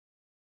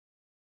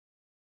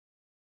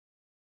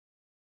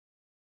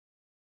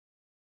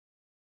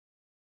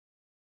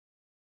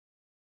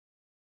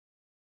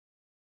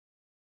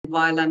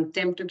while I'm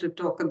tempted to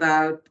talk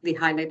about the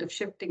highlight of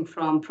shifting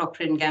from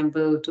Procter &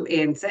 Gamble to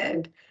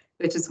ANZ,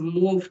 which is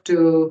moved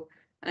to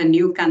a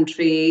new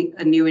country,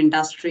 a new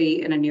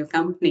industry, and a new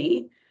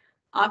company,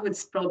 I would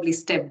probably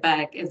step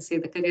back and say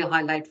the career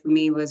highlight for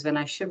me was when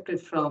I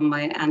shifted from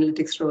my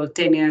analytics role,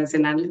 10 years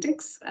in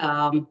analytics,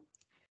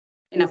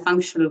 in a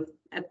functional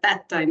at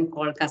that time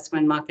called customer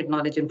and market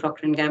knowledge in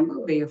Procter &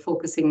 Gamble, where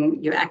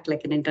you act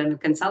like an internal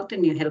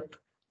consultant, you help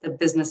the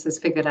businesses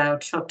figure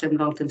out short-term,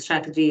 long-term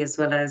strategy, as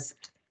well as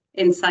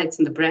insights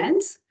in the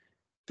brands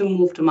to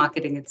move to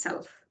marketing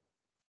itself.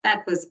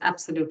 That was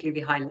absolutely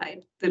the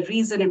highlight. The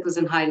reason it was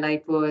a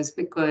highlight was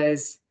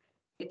because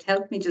it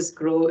helped me just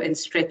grow and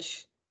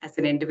stretch as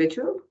an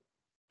individual.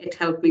 It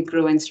helped me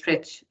grow and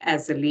stretch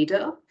as a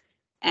leader.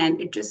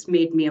 And it just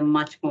made me a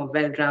much more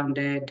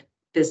well-rounded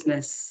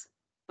business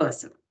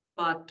person.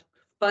 But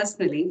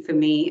personally, for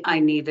me, I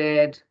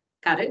needed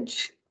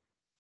courage.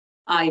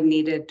 I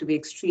needed to be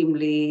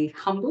extremely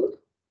humble,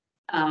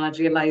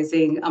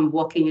 realizing I'm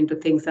walking into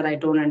things that I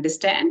don't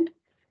understand.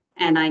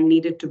 And I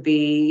needed to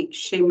be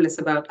shameless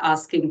about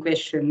asking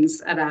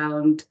questions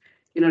around,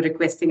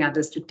 requesting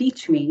others to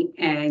teach me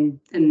and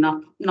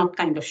not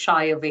kind of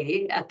shy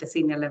away at the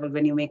senior level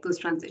when you make those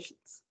transitions.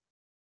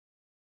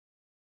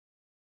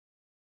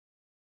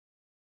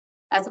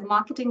 As a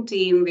marketing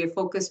team, we're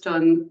focused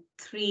on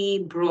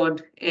 3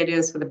 broad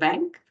areas for the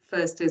bank.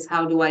 First is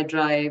how do I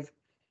drive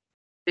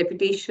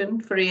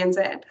reputation for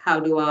ANZ? How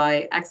do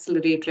I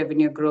accelerate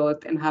revenue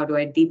growth? And how do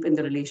I deepen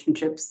the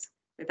relationships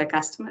with our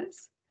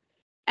customers?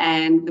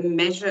 And the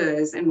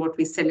measures and what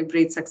we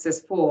celebrate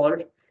success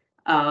for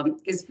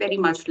is very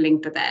much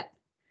linked to that.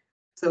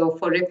 So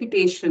for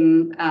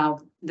reputation,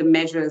 the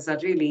measures are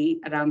really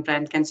around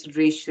brand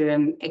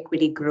consideration,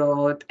 equity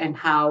growth, and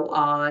how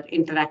our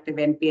interactive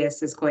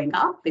NPS is going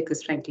up,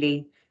 because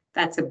frankly,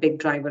 that's a big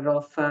driver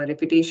of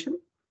reputation.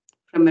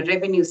 From a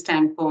revenue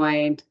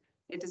standpoint,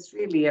 it is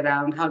really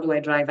around how do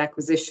I drive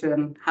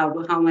acquisition,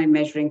 how am I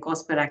measuring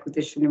cost per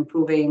acquisition,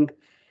 improving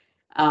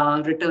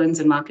returns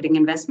in marketing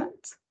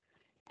investments.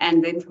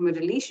 And then from a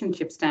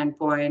relationship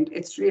standpoint,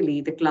 it's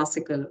really the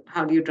classical,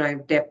 how do you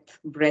drive depth,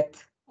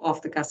 breadth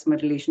of the customer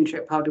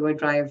relationship? How do I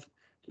drive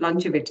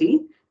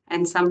longevity?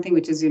 And something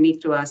which is unique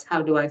to us,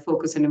 how do I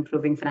focus on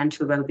improving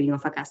financial well-being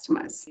of our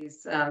customers?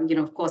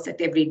 Of course,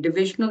 at every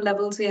divisional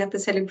levels, we have the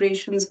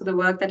celebrations for the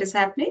work that is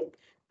happening.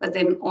 But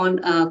then on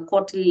a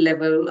quarterly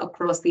level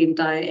across the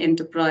entire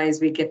enterprise,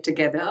 we get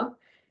together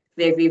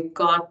where we've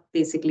got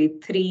basically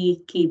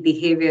 3 key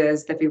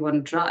behaviors that we want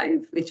to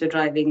drive, which are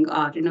driving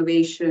our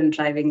innovation,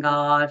 driving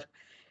our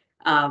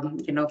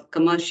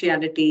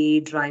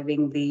commerciality,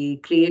 driving the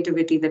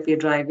creativity that we're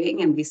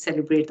driving, and we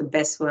celebrate the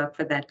best work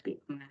for that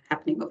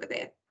happening over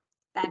there.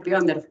 That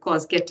beyond that, of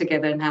course, get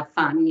together and have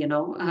fun,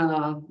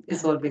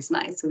 is always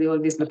nice. So we're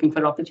always looking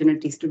for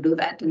opportunities to do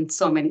that in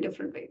so many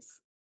different ways.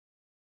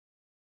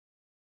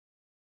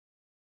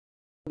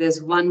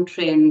 There's one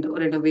trend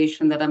or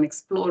innovation that I'm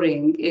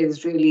exploring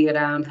is really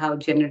around how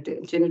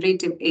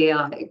generative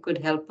AI could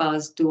help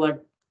us do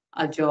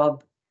our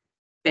job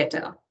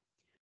better.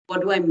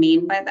 What do I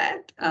mean by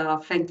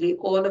that? Frankly,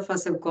 all of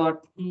us have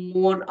got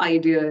more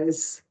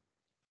ideas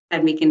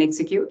that we can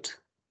execute,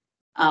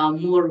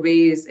 more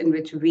ways in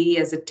which we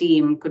as a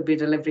team could be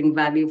delivering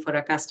value for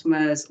our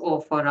customers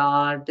or for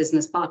our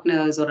business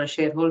partners or our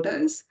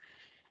shareholders.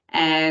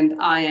 And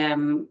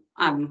I'm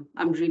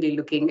really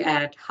looking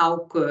at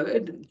how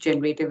could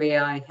generative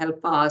AI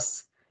help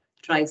us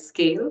drive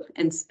scale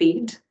and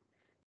speed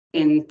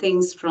in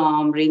things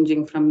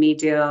ranging from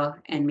media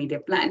and media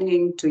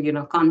planning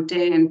to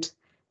content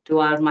to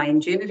my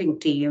engineering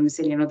teams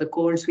and the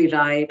codes we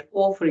write,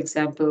 or for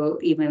example,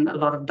 even a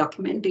lot of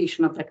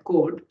documentation of that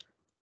code.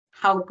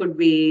 How could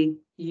we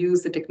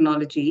use the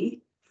technology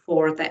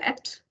for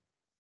that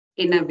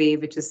in a way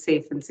which is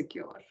safe and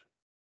secure?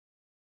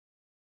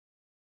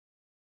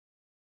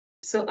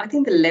 So I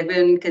think the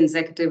 11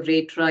 consecutive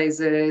rate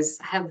rises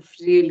have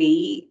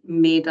really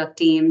made our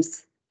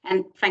teams,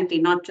 and frankly,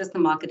 not just the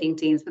marketing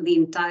teams, but the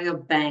entire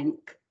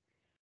bank,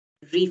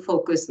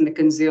 refocus on the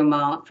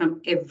consumer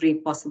from every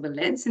possible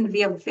lens. And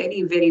we are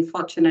very, very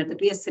fortunate that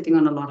we are sitting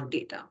on a lot of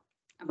data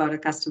about our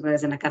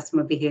customers and our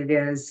customer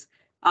behaviors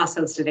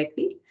ourselves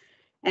directly.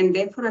 And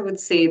therefore, I would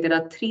say there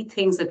are 3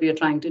 things that we are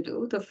trying to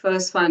do. The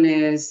first one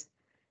is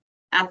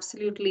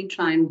absolutely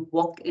try and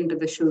walk into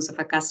the shoes of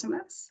our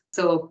customers.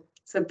 So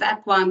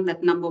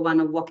that number 1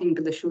 of walking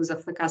into the shoes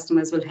of the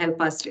customers will help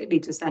us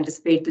really just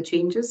anticipate the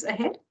changes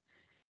ahead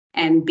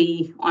and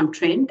be on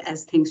trend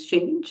as things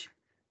change.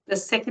 The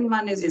second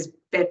one is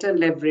better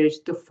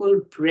leverage the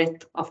full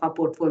breadth of our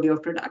portfolio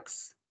of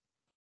products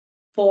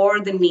for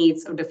the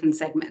needs of different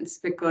segments,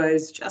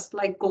 because just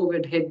like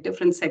COVID hit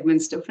different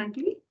segments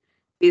differently,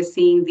 we are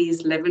seeing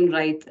these 11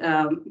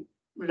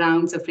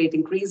 rounds of rate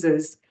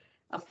increases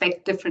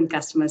affect different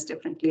customers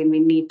differently, and we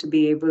need to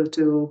be able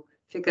to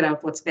figure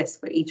out what's best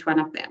for each one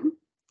of them.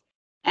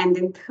 And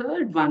then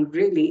third one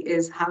really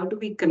is how do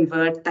we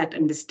convert that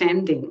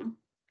understanding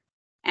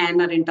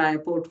and our entire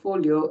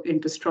portfolio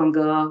into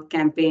stronger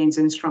campaigns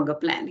and stronger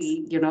plans.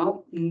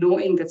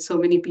 Knowing that so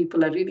many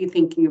people are really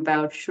thinking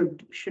about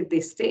should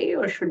they stay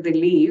or should they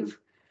leave,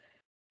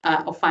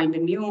 or find a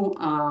new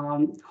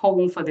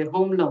home for their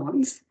home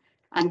loans.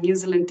 Our New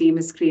Zealand team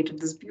has created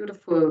this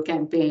beautiful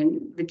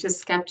campaign which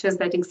just captures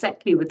that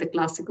exactly with the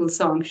classical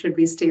song, Should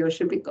We Stay or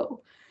Should We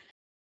Go?